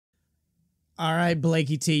All right,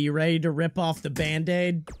 Blakey T, you ready to rip off the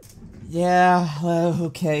Band-Aid? Yeah, well,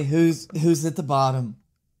 okay. Who's at the bottom?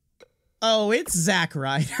 Oh, it's Zack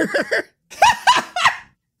Ryder.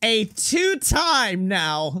 A two-time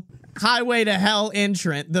now Highway to Hell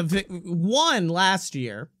entrant. The won last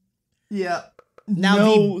year. Yeah. Now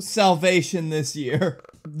no salvation this year.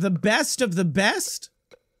 The best of the best,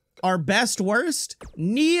 our best worst,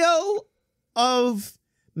 Neo of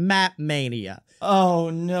Map Mania. Oh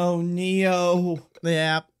no, Neo.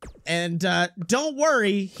 Yeah, and don't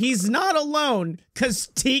worry, he's not alone, cause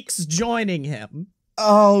Teek's joining him.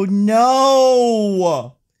 Oh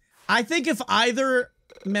no! I think if either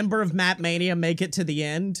member of Map Mania make it to the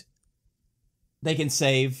end, they can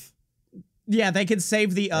save. Yeah, they can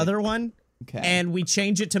save the other one. Okay. And we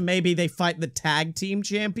change it to maybe they fight the tag team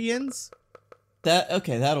champions.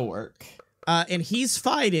 Okay, that'll work. And he's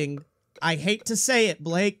fighting, I hate to say it,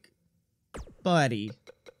 Blake, Buddy.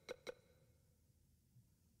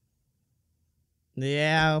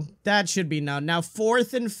 Yeah, that should be known. Now,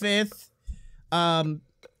 4th and 5th,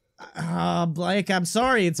 Blake, I'm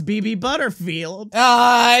sorry, it's BB Butterfield.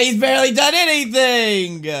 He's barely done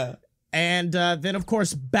anything! And then, of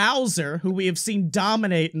course, Bowser, who we have seen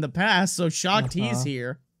dominate in the past, so shocked he's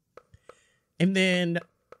here. And then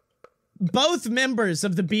both members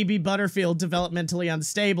of the BB Butterfield Developmentally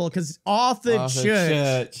Unstable, because off the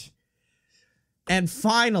church. And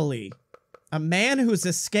finally, a man who's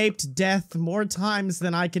escaped death more times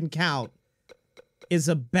than I can count is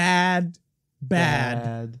a bad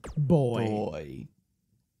boy.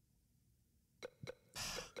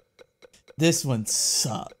 This one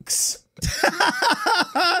sucks.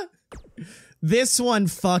 This one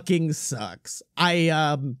fucking sucks.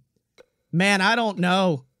 Man, I don't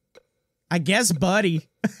know. I guess Buddy.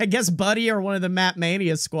 I guess Buddy or one of the Map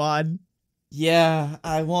Mania squad. Yeah,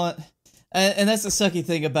 I want... And that's the sucky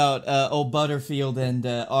thing about old Butterfield and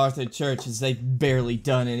Arthur Church is they've barely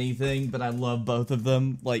done anything, but I love both of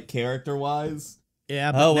them, like, character-wise.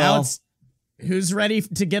 Yeah, but now it's... Who's ready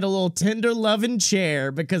to get a little tender loving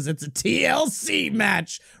chair because it's a TLC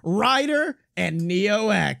match. Ryder and Neo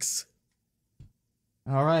X.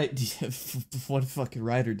 All right. What if fucking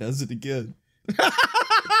Ryder does it again?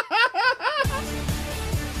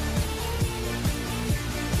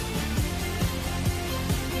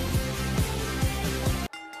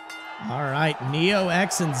 All right, Neo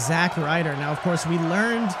X and Zack Ryder. Now, of course, we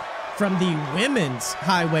learned from the women's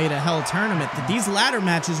Highway to Hell tournament that these ladder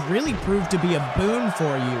matches really prove to be a boon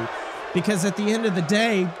for you because at the end of the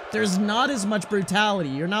day, there's not as much brutality.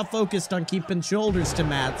 You're not focused on keeping shoulders to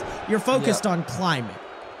mats. You're focused on climbing.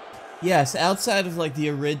 Yes, outside of like the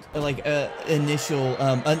initial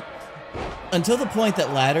until the point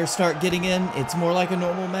that ladders start getting in, it's more like a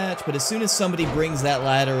normal match, but as soon as somebody brings that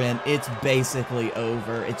ladder in, it's basically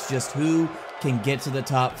over. It's just who can get to the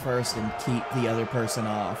top first and keep the other person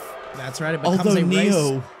off. That's right, it becomes a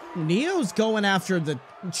race. Neo's going after the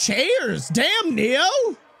chairs. Damn, Neo!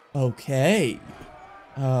 Okay.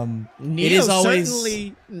 Neo's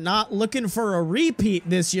certainly not looking for a repeat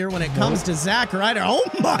this year when it comes to Zack Ryder. Oh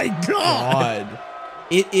my god!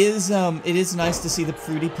 It is nice to see the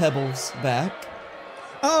Fruity Pebbles back.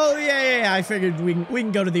 Oh, yeah, I figured we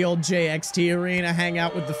can go to the old JXT arena, hang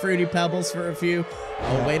out with the Fruity Pebbles for a few.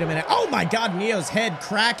 Oh, wait a minute. Oh, my God, Neo's head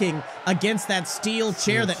cracking against that steel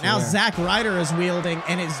chair that now Zack Ryder is wielding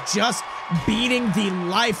and is just beating the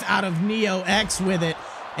life out of Neo X with it.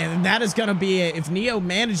 And that is going to be, if Neo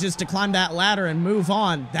manages to climb that ladder and move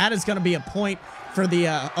on, that is going to be a point for the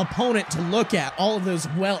opponent to look at, all of those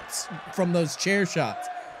welts from those chair shots.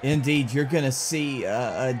 Indeed, you're gonna see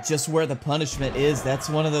just where the punishment is. That's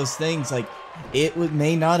one of those things, like,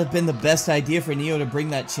 may not have been the best idea for Neo to bring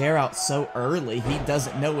that chair out so early. He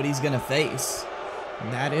doesn't know what he's gonna face.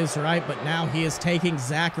 That is right, but now he is taking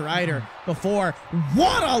Zack Ryder before.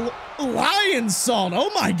 What a lion salt!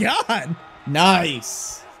 Oh my god!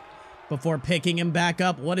 Nice! Before picking him back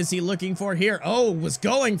up, what is he looking for here? Oh, was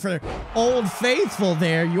going for Old Faithful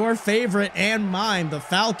there, your favorite and mine, the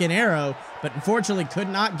Falcon Arrow, but unfortunately could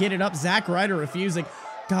not get it up. Zack Ryder refusing.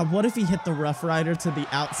 God, what if he hit the Rough Rider to the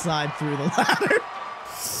outside through the ladder?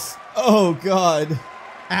 Oh, God.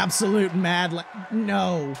 Absolute mad.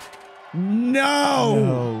 No.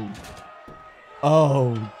 No.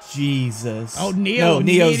 Oh, Jesus. Oh,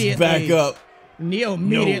 Neo's back up. Neo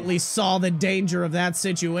immediately saw the danger of that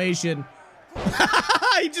situation.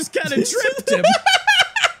 He just kind of tripped him.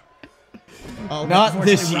 Oh, not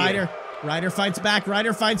this year. Ryder fights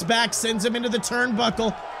back, sends him into the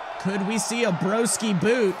turnbuckle. Could we see a broski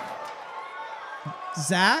boot?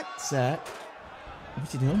 Zack?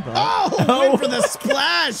 What you doing, bud? Oh, went for the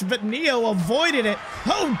splash, but Neo avoided it.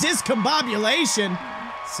 Oh, discombobulation.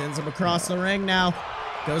 Sends him across the ring now.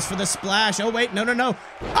 Goes for the splash. Oh, wait, no, no, no.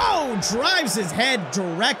 Oh, drives his head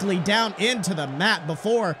directly down into the mat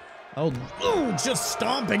before. Oh, ooh, just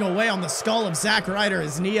stomping away on the skull of Zack Ryder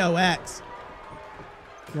as Neo X.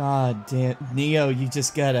 God damn. Neo, you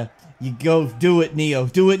just gotta... You go do it, Neo.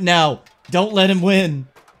 Do it now. Don't let him win.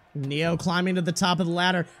 Neo climbing to the top of the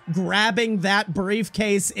ladder, grabbing that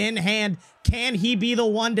briefcase in hand. Can he be the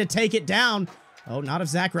one to take it down? Oh, not if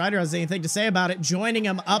Zack Ryder has anything to say about it. Joining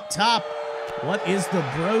him up top. What is the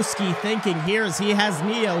broski thinking here as he has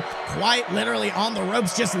Neo quite literally on the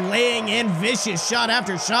ropes, just laying in vicious shot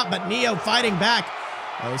after shot, but Neo fighting back.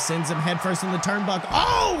 Oh, sends him headfirst in the turnbuckle.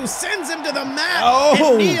 Oh, sends him to the mat.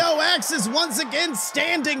 Oh! And Neo X is once again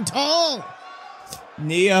standing tall.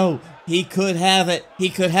 Neo, he could have it. He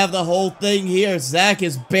could have the whole thing here. Zack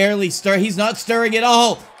is barely stirring. He's not stirring at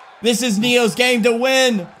all. This is Neo's game to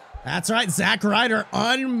win. That's right, Zack Ryder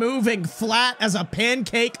unmoving, flat as a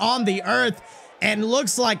pancake on the earth. And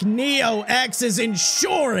looks like Neo X is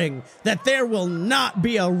ensuring that there will not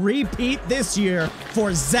be a repeat this year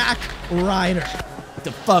for Zack Ryder. Get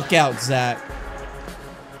the fuck out, Zack.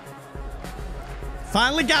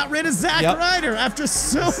 Finally got rid of Zack Ryder after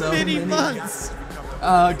so many months.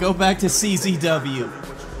 Go back to CZW.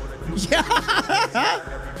 Yeah.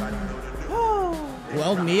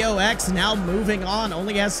 Well, Neo X now moving on,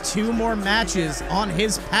 only has 2 more matches on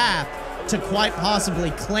his path to quite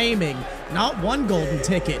possibly claiming not 1 golden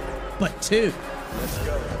ticket, but 2.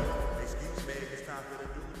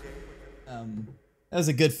 That was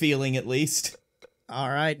a good feeling, at least. All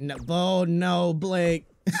right, no, oh no, Blake.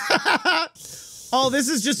 Oh, this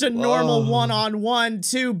is just a normal one-on-one,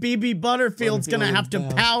 too. BB Butterfield's gonna have to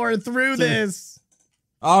power through this.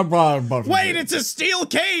 Wait, it's a steel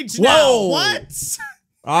cage now. Whoa. What?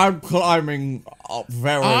 I'm climbing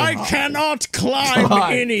very high. I cannot climb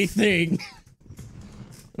anything.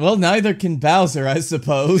 Well, neither can Bowser, I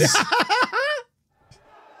suppose.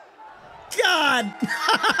 God.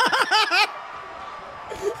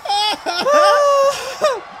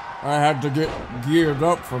 I had to get geared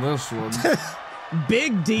up for this one.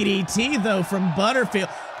 Big DDT, though, from Butterfield.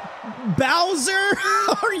 Bowser,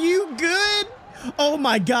 are you good? Oh,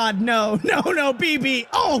 my God, no, no, no, BB.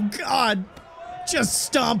 Oh, God. Just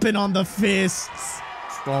stomping on the fists.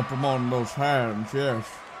 Stomp them on those hands, yes.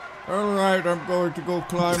 All right, I'm going to go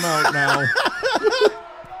climb out now.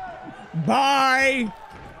 Bye.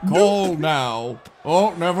 Cold now.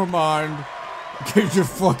 Oh, never mind. Get your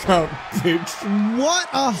fuck out, bitch. What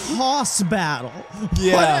a hoss battle.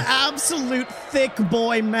 Yeah. What an absolute thick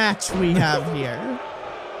boy match we have here.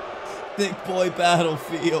 Thick boy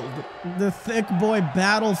battlefield. The thick boy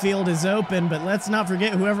battlefield is open, but let's not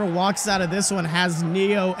forget whoever walks out of this one has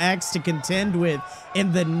Neo X to contend with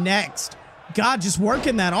in the next. God, just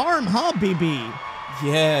working that arm, huh, BB?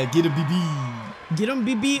 Yeah, get a BB. Get him,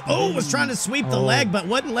 BB. Oh, was trying to sweep the leg, but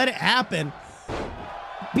wouldn't let it happen.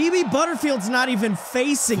 BB Butterfield's not even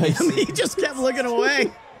facing him. He just kept looking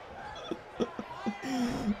away.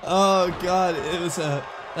 Oh, God. It was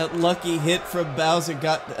that lucky hit from Bowser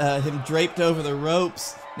got him draped over the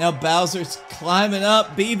ropes. Now Bowser's climbing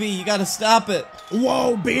up. BB, you got to stop it.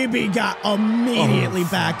 Whoa, BB got immediately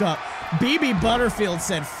back up. BB Butterfield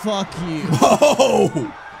said, fuck you.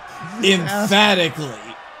 Whoa!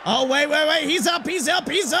 Emphatically. Oh, wait, wait, wait. He's up, he's up,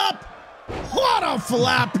 he's up. What a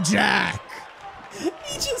flapjack.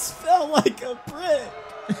 He just felt like a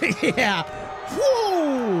brick. Yeah.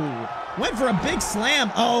 Woo! Went for a big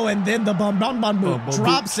slam. Oh, and then the bum boom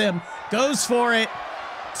drops him. Goes for it.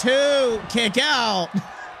 2. Kick out.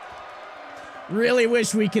 Really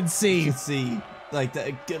wish we could see. Like,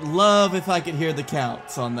 that. Love if I could hear the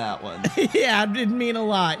counts on that one. Yeah, it didn't mean a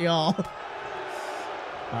lot, y'all.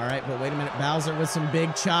 All right, but wait a minute. Bowser with some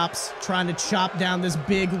big chops, trying to chop down this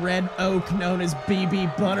big red oak known as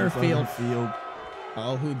BB Butterfield.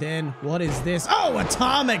 Oh, who then? What is this? Oh,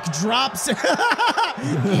 Atomic drops.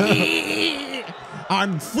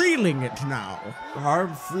 I'm feeling it now.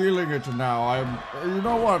 I'm feeling it now. You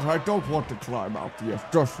know what? I don't want to climb out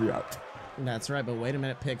just yet. That's right, but wait a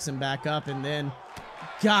minute. Picks him back up, and then...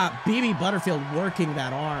 God, BB Butterfield working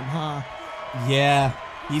that arm, huh? Yeah,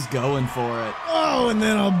 he's going for it. Oh, and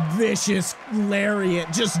then a vicious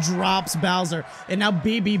lariat just drops Bowser. And now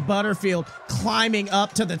BB Butterfield climbing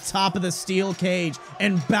up to the top of the steel cage.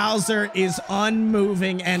 And Bowser is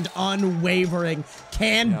unmoving and unwavering.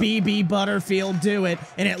 Can BB Butterfield do it?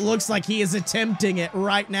 And it looks like he is attempting it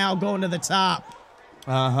right now, going to the top.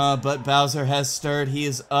 But Bowser has stirred. He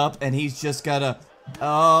is up, and he's just got to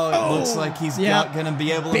Oh, it looks like he's not gonna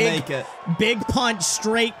be able to make it. Big punch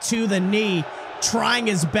straight to the knee, trying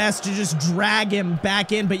his best to just drag him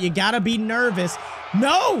back in, but you gotta be nervous.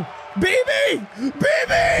 No! BB!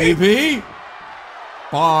 BB! BB?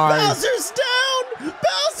 Bye. Bowser's down!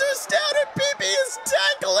 Bowser's down and BB is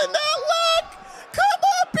tackling that leg! Come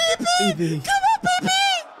on, BB! BB. Come on, BB!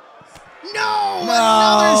 No!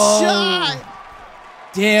 Another shot!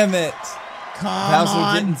 Damn it. Come Bowser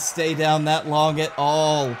on. didn't stay down that long at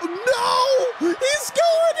all. No! He's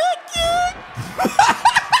going again!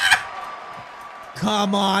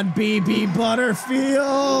 Come on, BB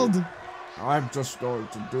Butterfield! I'm just going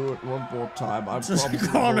to do it one more time. I'm Just probably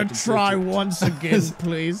gonna going to try get it. once again,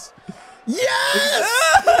 please.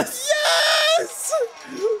 Yes! Yes!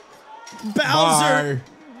 Bye.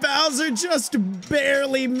 Bowser just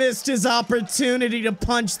barely missed his opportunity to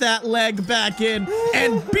punch that leg back in,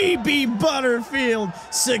 and BB Butterfield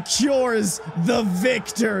secures the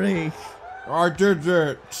victory. I did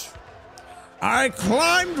it. I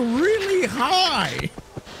climbed really high.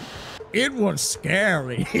 It was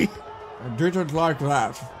scary. I didn't like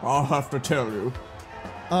that. I'll have to tell you.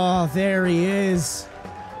 Oh, there he is.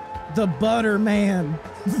 The Butter Man.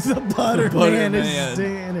 The Butter Butter Man is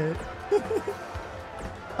doing it.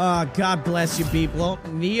 God bless you, Beep. Well,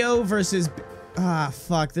 Neo versus...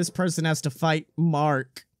 fuck. This person has to fight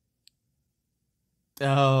Mark.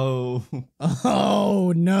 Oh.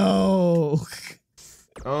 Oh, no.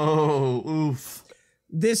 Oh, oof.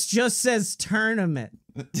 This just says tournament.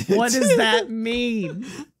 What does that mean?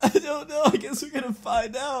 I don't know. I guess we're gonna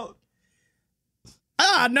find out.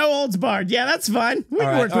 No holds barred. Yeah, that's fine. We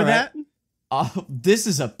can work with that. This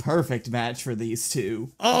is a perfect match for these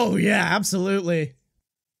two. Oh, yeah, absolutely.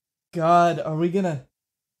 God, are we gonna...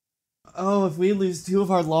 Oh, if we lose two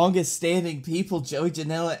of our longest standing people, Joey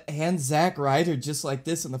Janela and Zack Ryder, just like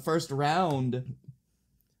this in the first round.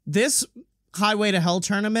 This Highway to Hell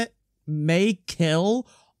tournament may kill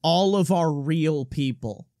all of our real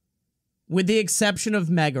people, with the exception of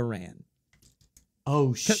Mega Ran.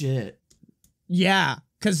 Oh, shit. Yeah,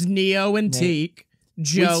 because Neo and Teak,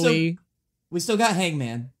 Joey... We still got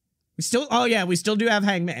Hangman. We still do have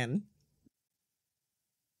Hangman.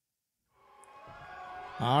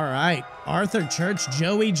 All right, Arthur Church,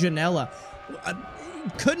 Joey Janela.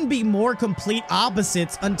 Couldn't be more complete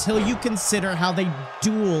opposites until you consider how they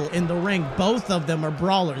duel in the ring. Both of them are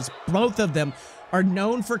brawlers. Both of them are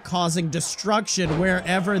known for causing destruction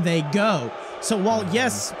wherever they go. So while,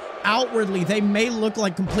 yes, outwardly they may look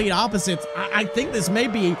like complete opposites, I think this may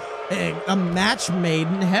be a match made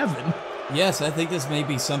in heaven. Yes, I think this may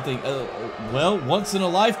be something, well, once in a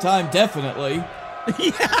lifetime, definitely.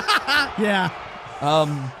 Yeah.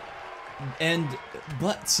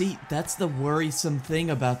 But see, that's the worrisome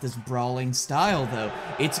thing about this brawling style, though.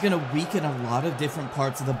 It's gonna weaken a lot of different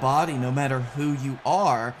parts of the body, no matter who you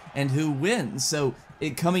are and who wins. So,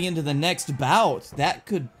 coming into the next bout, that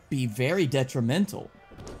could be very detrimental.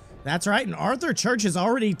 That's right, and Arthur Church has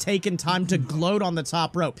already taken time to gloat on the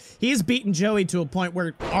top rope. He's beaten Joey to a point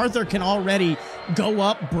where Arthur can already go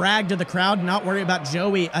up, brag to the crowd, and not worry about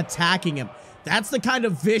Joey attacking him. That's the kind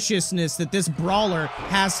of viciousness that this brawler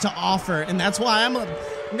has to offer, and that's why I'm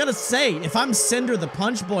gonna say, if I'm Cinder the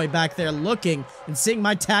Punch Boy back there looking and seeing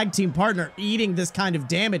my tag team partner eating this kind of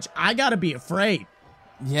damage, I gotta be afraid.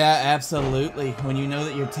 Yeah, absolutely. When you know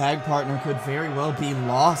that your tag partner could very well be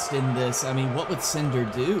lost in this, I mean, what would Cinder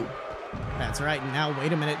do? That's right. Now,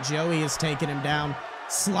 wait a minute. Joey is taking him down.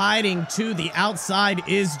 Sliding to the outside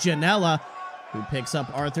is Janela, who picks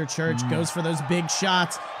up Arthur Church, goes for those big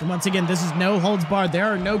shots. And once again, this is no holds barred. There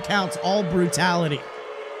are no counts, all brutality.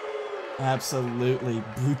 Absolutely.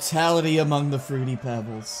 Brutality among the Fruity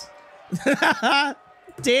Pebbles.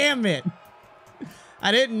 Damn it.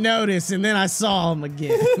 I didn't notice, and then I saw him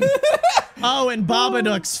again. Oh, and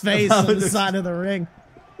Babadook's face on the side of the ring.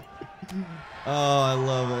 Oh, I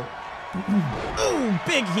love it. Ooh,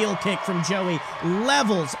 big heel kick from Joey.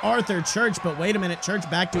 Levels Arthur Church, but wait a minute. Church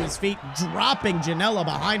back to his feet, dropping Janela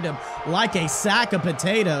behind him like a sack of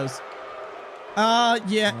potatoes.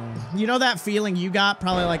 Yeah. You know that feeling you got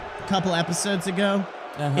probably like a couple episodes ago?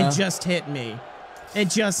 It just hit me. It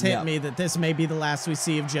just hit me that this may be the last we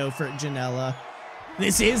see of Joe for Janela.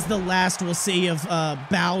 This is the last we'll see of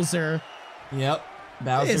Bowser. Yep.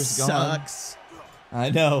 Bowser's gone. Sucks. I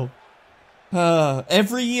know.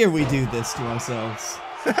 Every year we do this to ourselves.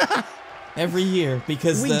 Every year,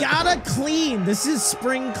 because we gotta clean. This is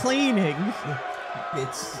spring cleaning.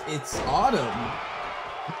 It's autumn.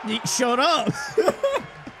 Shut up.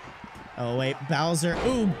 Oh wait, Bowser.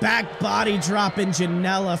 Ooh, back body dropping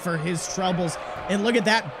Janela for his troubles. And look at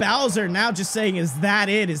that, Bowser now just saying, is that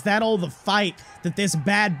it? Is that all the fight that this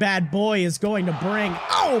bad boy is going to bring?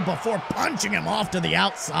 Oh, before punching him off to the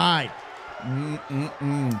outside.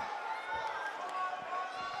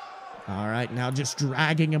 All right, now just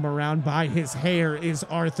dragging him around by his hair is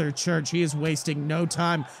Arthur Church. He is wasting no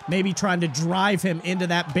time, maybe trying to drive him into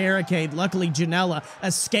that barricade. Luckily, Janela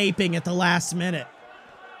escaping at the last minute.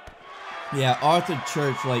 Yeah, Arthur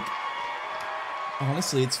Church, like,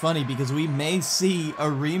 honestly, it's funny because we may see a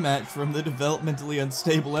rematch from the Developmentally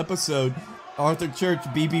Unstable episode. Arthur Church,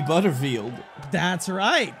 BB Butterfield. That's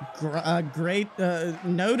right. Great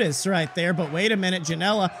notice right there. But wait a minute,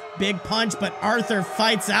 Janela, big punch, but Arthur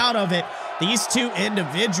fights out of it. These two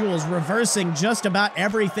individuals reversing just about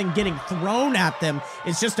everything getting thrown at them.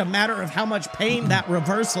 It's just a matter of how much pain that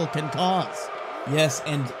reversal can cause. Yes,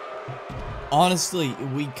 and honestly,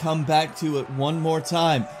 we come back to it one more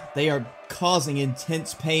time. They are causing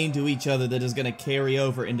intense pain to each other that is going to carry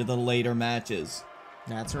over into the later matches.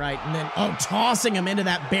 That's right. And then, tossing him into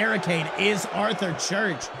that barricade is Arthur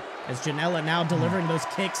Church. As Janela now delivering those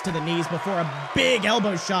kicks to the knees before a big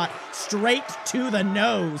elbow shot straight to the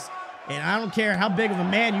nose. And I don't care how big of a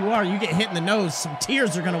man you are, you get hit in the nose, some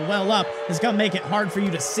tears are going to well up. It's going to make it hard for you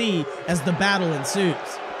to see as the battle ensues.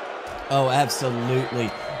 Oh, absolutely.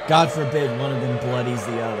 God forbid one of them bloodies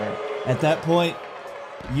the other. At that point,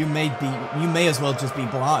 you may as well just be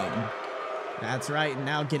blind. That's right, and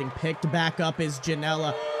now getting picked back up is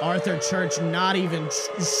Janela. Arthur Church not even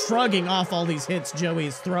shrugging off all these hits Joey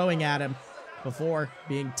is throwing at him before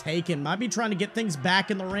being taken. Might be trying to get things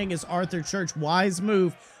back in the ring as Arthur Church. Wise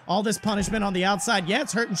move. All this punishment on the outside. Yeah,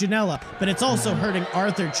 it's hurting Janela, but it's also hurting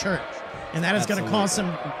Arthur Church. And that is going to cause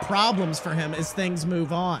some problems for him as things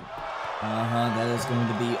move on. That is going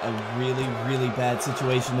to be a really, really bad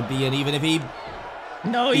situation to be in, even if he...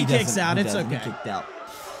 No, he kicks out. It's okay. He kicked out.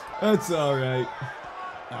 That's all right.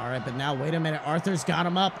 All right, but now, wait a minute. Arthur's got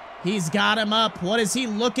him up. He's got him up. What is he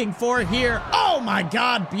looking for here? Oh, my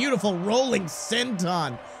God. Beautiful rolling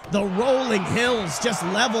senton. The rolling hills just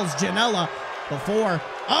levels Janela before.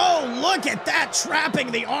 Oh, look at that.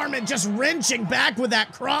 Trapping the arm and just wrenching back with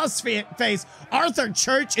that cross face. Arthur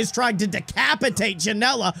Church is trying to decapitate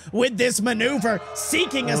Janela with this maneuver,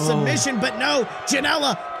 seeking a submission, but no.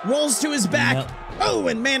 Janela rolls to his back. Oh,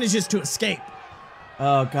 and manages to escape.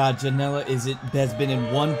 Oh God, Janela has been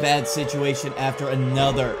in one bad situation after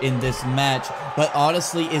another in this match, but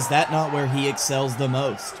honestly, is that not where he excels the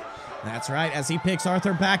most? That's right, as he picks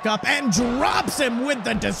Arthur back up and drops him with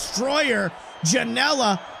the Destroyer.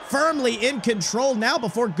 Janela firmly in control now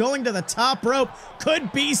before going to the top rope,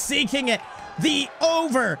 could be seeking it. The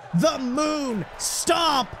over the moon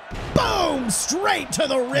stomp, boom, straight to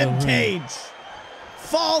the rib cage.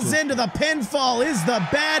 Falls into the pinfall is the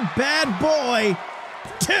bad boy.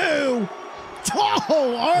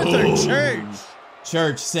 Arthur Church.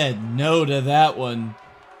 Church said no to that one.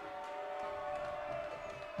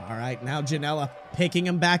 All right, now Janela picking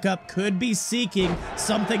him back up, could be seeking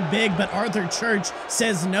something big, but Arthur Church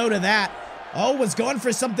says no to that. Oh, was going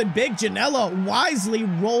for something big. Janela wisely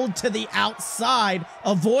rolled to the outside,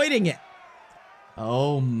 avoiding it.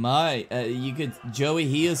 Oh my, Joey,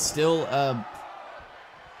 he is still,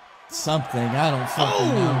 something, I don't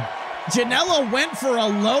fucking know. Janela went for a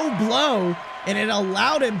low blow, and it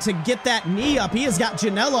allowed him to get that knee up. He has got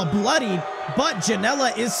Janela bloodied, but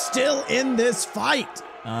Janela is still in this fight.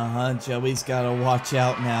 Joey's got to watch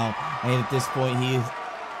out now. And at this point,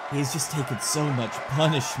 he's just taken so much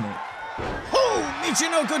punishment.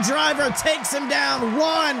 Michinoko driver takes him down.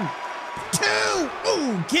 1,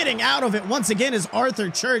 2. Getting out of it once again is Arthur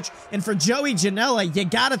Church. And for Joey Janela, you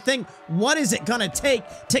got to think, what is it going to take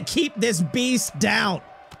to keep this beast down?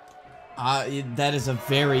 That is a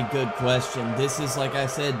very good question. This is, like I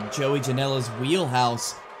said, Joey Janela's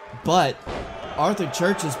wheelhouse, but Arthur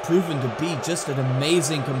Church has proven to be just an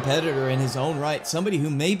amazing competitor in his own right. Somebody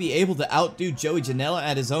who may be able to outdo Joey Janela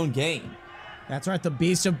at his own game. That's right, the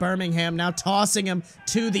Beast of Birmingham now tossing him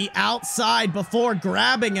to the outside before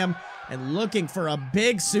grabbing him and looking for a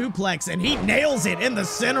big suplex, and he nails it in the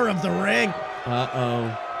center of the ring.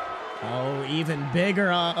 Oh, even bigger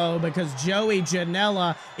because Joey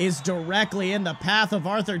Janela is directly in the path of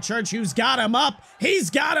Arthur Church, who's got him up. He's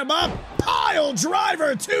got him up. Pile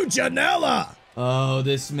driver to Janela. Oh,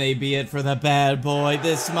 this may be it for the bad boy.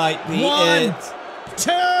 This might be 1,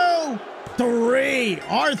 2, 3.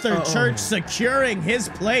 Arthur Church securing his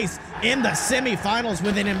place in the semifinals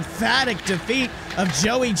with an emphatic defeat of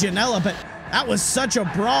Joey Janela, but that was such a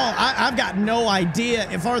brawl. I've got no idea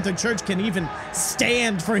if Arthur Church can even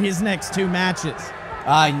stand for his next 2 matches.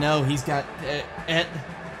 I know, he's got...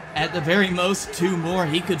 At the very most, 2 more.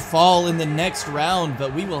 He could fall in the next round,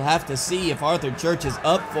 but we will have to see if Arthur Church is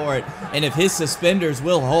up for it and if his suspenders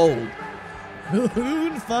will hold.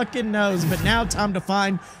 Who fucking knows? But now time to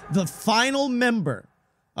find the final member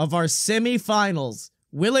of our semifinals.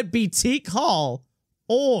 Will it be Teak Hall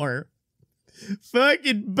or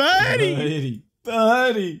fucking Buddy?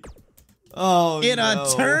 Buddy. Oh, in a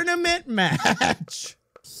tournament match.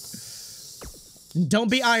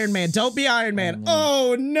 Don't be Iron Man. Don't be Iron Man.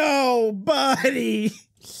 Oh, no, Buddy.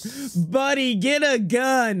 Buddy, get a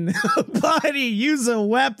gun. Buddy, use a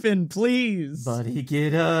weapon, please. Buddy,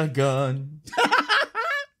 get a gun.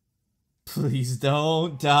 Please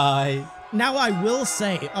don't die. Now, I will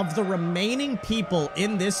say, of the remaining people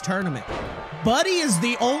in this tournament, Buddy is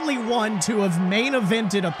the only one to have main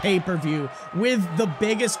evented a pay-per-view with the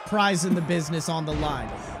biggest prize in the business on the line.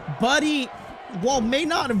 Buddy, while may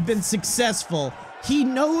not have been successful, he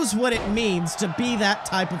knows what it means to be that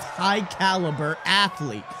type of high-caliber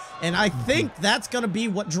athlete. And I think that's going to be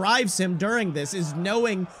what drives him during this, is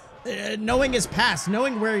knowing his past,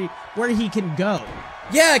 knowing where he can go.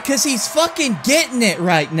 Yeah, because he's fucking getting it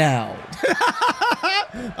right now.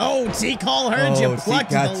 Oh, Teak Hall heard you,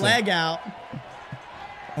 plucked the leg out.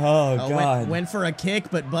 Oh, God. Went for a kick,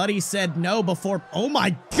 but Buddy said no before. Oh,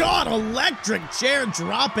 my God. Electric chair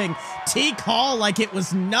dropping Teak Hall like it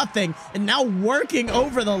was nothing. And now working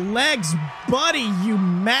over the legs. Buddy, you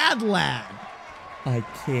mad lad. I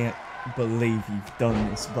can't believe you've done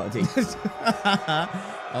this, Buddy.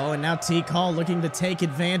 Oh, and now Teak Hall looking to take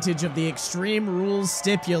advantage of the Extreme Rules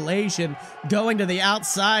stipulation, going to the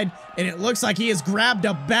outside, and it looks like he has grabbed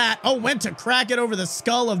a bat. Oh, went to crack it over the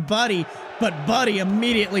skull of Buddy, but Buddy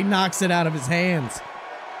immediately knocks it out of his hands.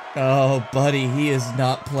 Oh, Buddy, he is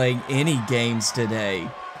not playing any games today.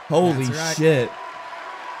 Holy shit.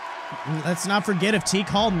 Let's not forget, if Teak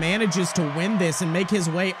Hall manages to win this and make his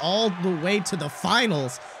way all the way to the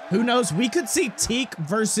finals, who knows, we could see Teak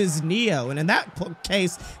versus Neo, and in that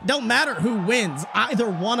case, don't matter who wins, either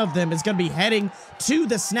one of them is going to be heading to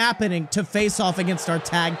the snap inning to face off against our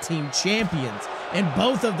tag team champions, and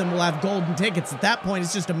both of them will have golden tickets. At that point,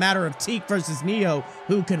 it's just a matter of Teak versus Neo,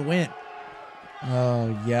 who can win.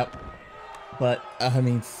 Oh, yep. But, I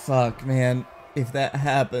mean, fuck, man. If that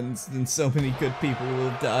happens, then so many good people will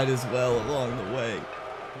have died as well along the way.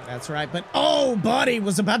 That's right, but oh, Buddy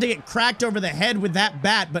was about to get cracked over the head with that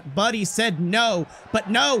bat, but Buddy said no, but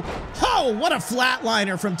no. Oh, what a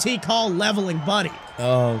flatliner from Teak Hall leveling Buddy.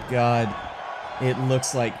 Oh, God. It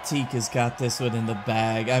looks like Teak has got this one in the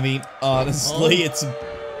bag. I mean, honestly, it's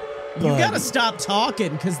Buddy. You gotta stop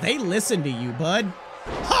talking, because they listen to you, bud.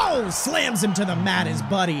 Oh, slams him to the mat as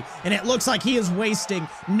Buddy, and it looks like he is wasting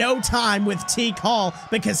no time with Teak Hall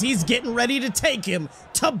because he's getting ready to take him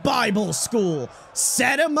to Bible school.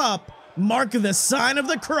 Set him up, mark the sign of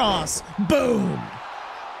the cross, boom.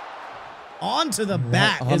 Onto the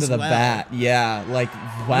bat Onto the bat, yeah, like,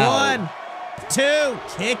 wow. 1, 2,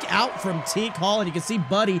 kick out from Teak Hall, and you can see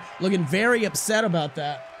Buddy looking very upset about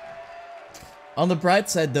that. On the bright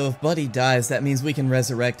side, though, if Buddy dies, that means we can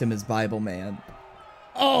resurrect him as Bible Man.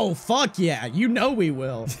 Oh, fuck yeah, you know we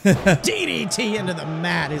will. DDT into the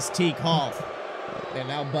mat is Teak Hall. And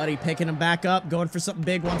now Buddy picking him back up, going for something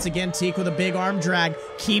big once again. Teak with a big arm drag,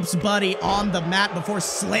 keeps Buddy on the mat before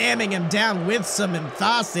slamming him down with some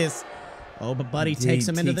emphasis. Oh, but Buddy takes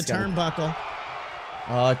him into the turnbuckle.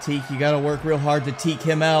 Oh, Teak, you gotta work real hard to Teak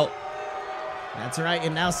him out. That's right,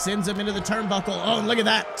 and now sends him into the turnbuckle. Oh, and look at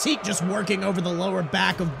that. Teak just working over the lower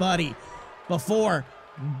back of Buddy before...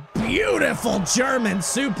 Beautiful German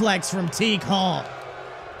suplex from Teak Hall.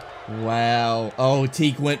 Wow. Oh,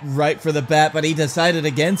 Teak went right for the bat, but he decided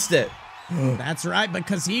against it. That's right,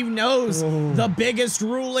 because he knows the biggest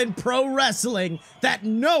rule in pro wrestling, that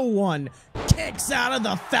no one kicks out of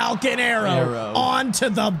the Falcon Arrow onto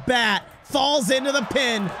the bat. Falls into the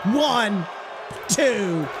pin. 1,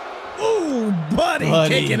 2. Ooh, Buddy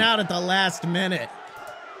kicking out at the last minute.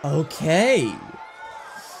 Okay.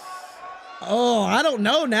 Oh, I don't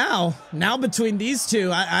know now. Now between these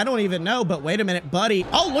two, I don't even know. But wait a minute, Buddy.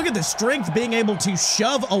 Oh, look at the strength being able to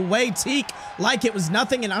shove away Teak like it was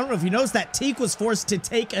nothing. And I don't know if you noticed that Teak was forced to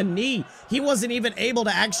take a knee. He wasn't even able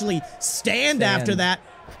to actually stand after that.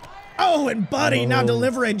 Oh, and Buddy now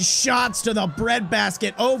delivering shots to the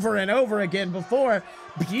breadbasket over and over again before.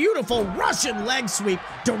 Beautiful Russian leg sweep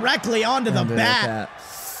directly onto the bat.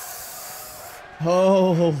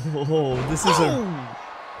 Oh, this is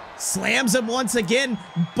slams him once again.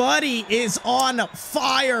 Buddy is on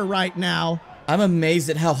fire right now. I'm amazed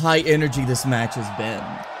at how high energy this match has been.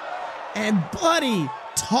 And Buddy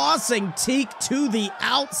tossing Teak to the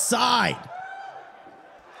outside.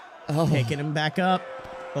 Picking him back up.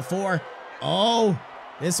 before, oh,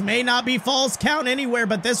 this may not be false count anywhere,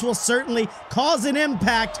 but this will certainly cause an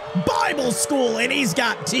impact. Bible school, and he's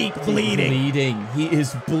got Teak bleeding. He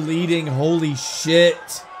is bleeding. Holy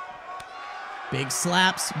shit. Big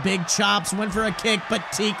slaps, big chops, went for a kick, but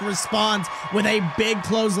Teak responds with a big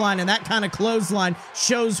clothesline, and that kind of clothesline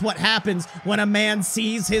shows what happens when a man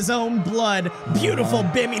sees his own blood. Beautiful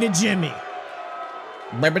Bimmy to Jimmy.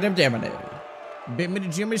 Bimmy to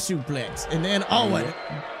Jimmy suplex, and then, oh,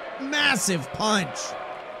 a massive punch.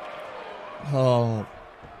 Oh,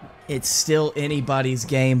 it's still anybody's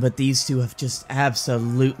game, but these two have just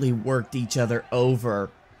absolutely worked each other over.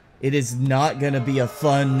 It is not going to be a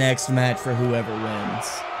fun next match for whoever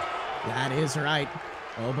wins. That is right.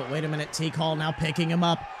 Oh, but wait a minute. Teak Hall now picking him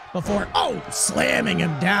up before, oh, slamming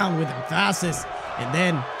him down with emphasis, and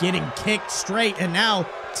then getting kicked straight, and now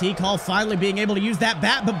Teak Hall finally being able to use that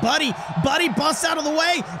bat, but Buddy busts out of the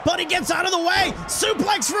way. Buddy gets out of the way.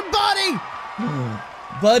 Suplex from Buddy.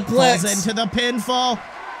 Budplex. Falls into the pinfall.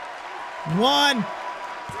 1,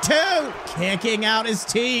 2. Kicking out is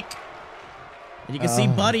Teak. And you can see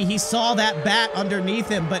Buddy, he saw that bat underneath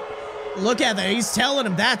him, but look at that. He's telling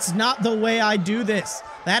him, that's not the way I do this.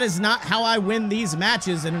 That is not how I win these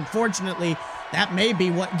matches. And unfortunately, that may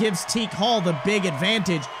be what gives Teak Hall the big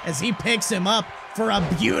advantage as he picks him up for a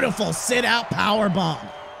beautiful sit-out powerbomb.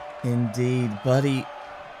 Indeed,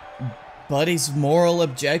 Buddy's moral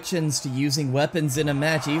objections to using weapons in a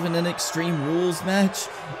match, even an Extreme Rules match,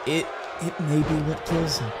 it may be what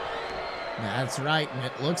kills him. That's right, and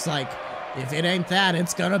it looks like if it ain't that,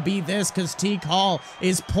 it's gonna be this, because Teak Hall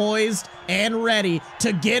is poised and ready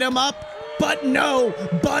to get him up, but no,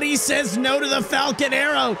 Buddy says no to the Falcon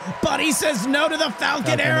Arrow. Buddy says no to the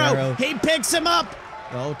Falcon Arrow. He picks him up.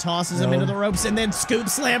 Oh, tosses him into the ropes, and then scoop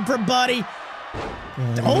slam for Buddy.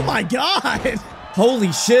 Oh my God.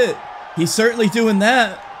 Holy shit. He's certainly doing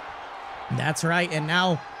that. That's right, and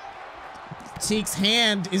now Teak's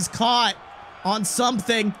hand is caught on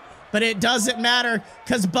something, but it doesn't matter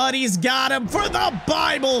because Buddy's got him for the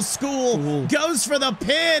Bible school. Ooh. Goes for the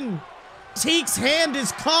pin. Teak's hand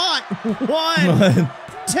is caught. 1,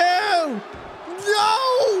 2.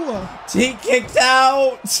 No! Teak kicked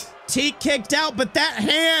out. Teak kicked out, but that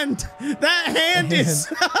hand is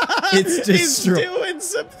it's is doing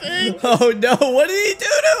something. Oh no, what did he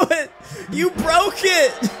do to it? You broke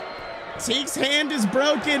it. Teak's hand is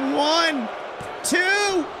broken. 1, 2.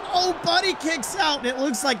 Oh, Buddy kicks out, and it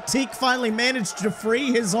looks like Teak finally managed to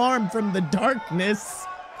free his arm from the darkness.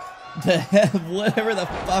 Whatever the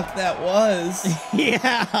fuck that was.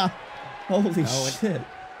 Yeah. Holy shit.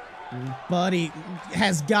 Buddy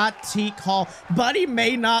has got Teak Hall. Buddy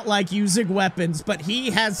may not like using weapons, but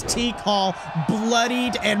he has Teak Hall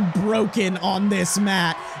bloodied and broken on this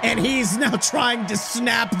mat, and he's now trying to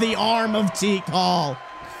snap the arm of Teak Hall.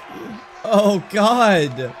 Oh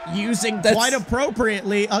God. Using quite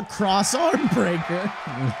appropriately a cross arm breaker.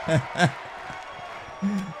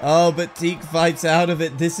 Oh, but Teak fights out of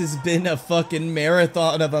it. This has been a fucking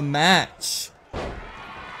marathon of a match.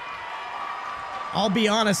 I'll be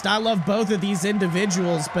honest, I love both of these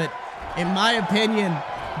individuals, but in my opinion,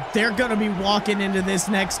 they're going to be walking into this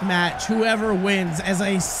next match, whoever wins, as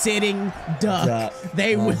a sitting duck.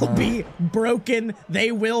 They will be broken,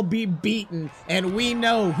 they will be beaten, and we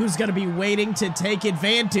know who's going to be waiting to take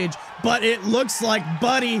advantage, but it looks like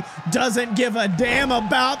Buddy doesn't give a damn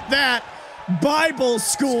about that. Bible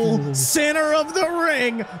school, center of the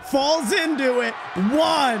ring, falls into it.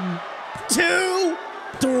 1, 2,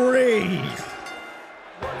 3.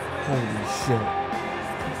 Holy shit.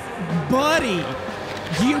 Buddy,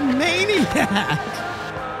 you maniac.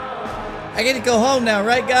 I get to go home now,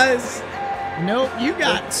 right guys? Nope, you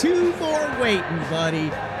got 2 more waiting,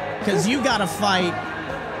 buddy. Because you got to fight.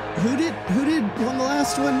 Who did won the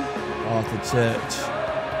last one? Off the church.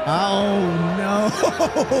 Oh no.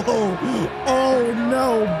 Oh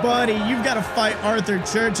no, buddy. You've got to fight Arthur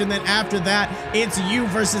Church, and then after that, it's you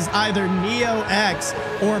versus either Neo X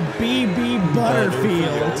or BB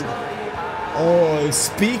Butterfield. Oh,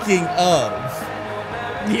 speaking of.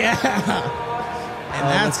 Yeah. And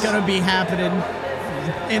that's going to be happening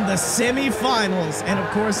in the semifinals and, of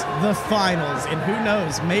course, the finals. And who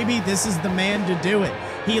knows, maybe this is the man to do it.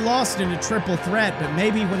 He lost in a triple threat, but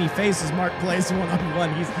maybe when he faces Mark Place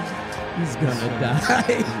one-on-one, he's gonna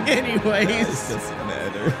die. Anyways. It doesn't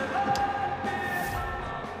matter.